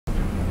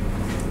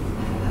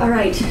All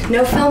right,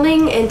 no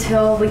filming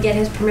until we get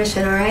his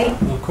permission, all right?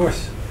 Well, of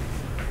course.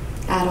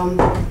 Adam.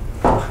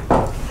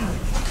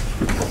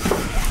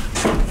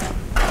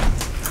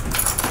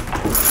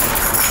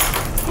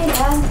 Hey,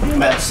 Dad.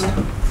 Maddison,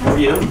 how are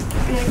you?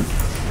 Good.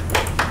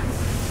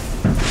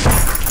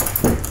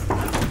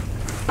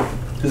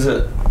 Who's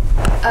it?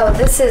 Oh,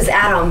 this is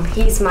Adam.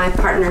 He's my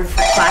partner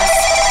for class.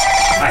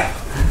 Hi.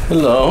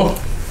 Hello.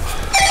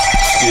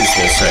 Excuse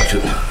me a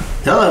second.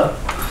 Hello.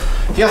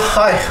 Yeah,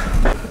 hi.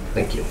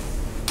 Thank you.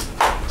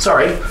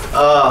 Sorry.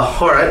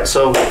 All right,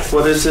 so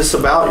what is this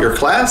about? Your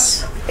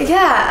class?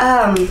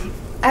 Yeah,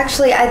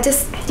 actually, I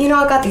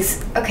got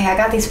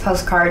these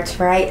postcards,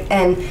 right?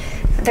 And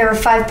there were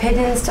 5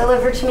 pigeons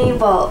delivered to me.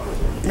 Well,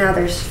 now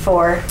there's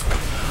 4.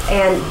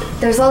 And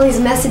there's all these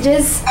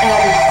messages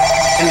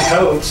And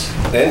codes.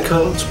 And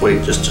codes?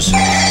 Wait just a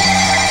second.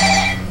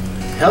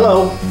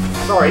 Hello.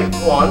 Sorry,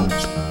 go on.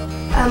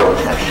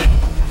 Okay.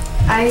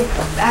 I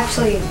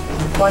actually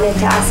wanted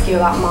to ask you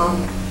about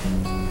Mom.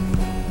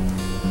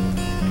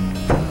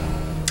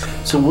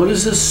 So what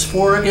is this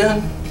for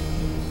again?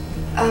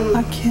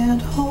 I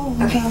can't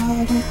hold okay.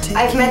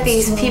 I've met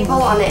these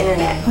people on the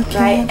internet,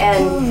 right?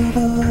 And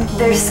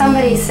there's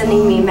somebody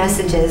sending me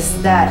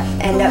messages that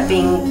end up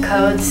being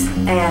codes,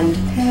 and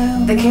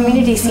the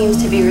community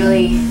seems to be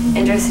really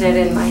interested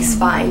in my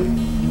spine.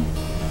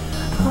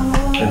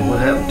 And what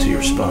happened to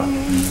your spine?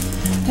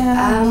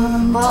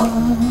 Well,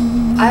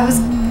 I was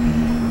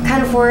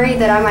kind of worried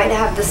that I might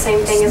have the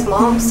same thing as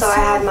Mom, so I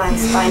had my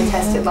spine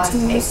tested last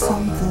April.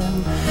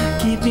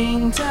 You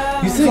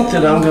think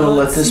that I'm gonna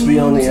let this be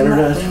on the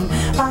internet?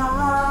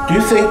 Do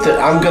you think that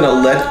I'm gonna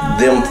let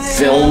them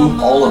film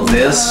all of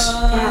this?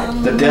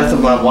 Dad. The death of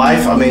my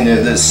wife? I mean,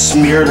 that's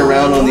smeared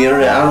around on the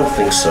internet? I don't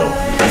think so.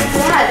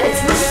 Dad, I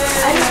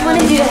just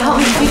wanted you to help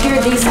me figure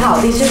these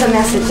out. These are the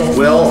messages.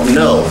 Well,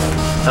 no.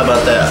 How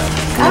about that?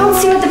 I don't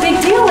see what the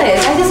big deal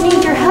is. I just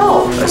need your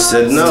help. I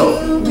said no.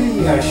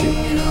 Maybe I should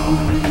go.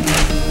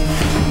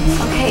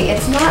 Okay,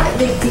 it's not a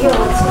big deal.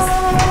 It's just...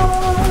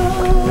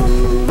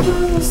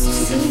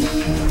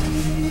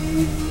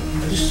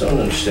 I just don't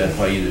understand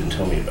why you didn't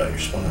tell me about your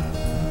spine.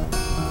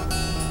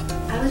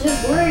 I was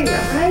just worried,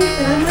 right?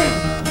 That I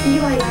might be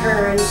like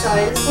her, and so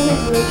I just wanted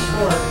to make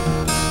sure.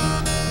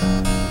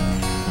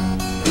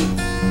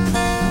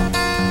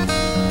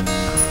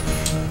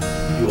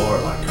 You are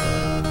like her.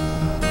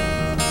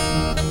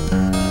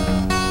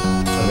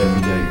 And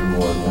every day you're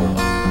more and more like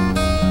her.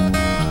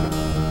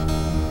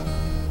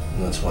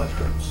 And that's why it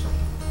hurts.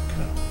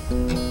 Okay.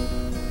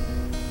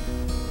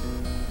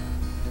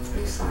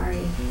 I'm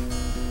sorry.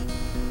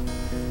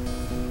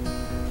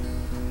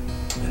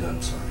 And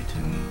I'm sorry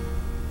too.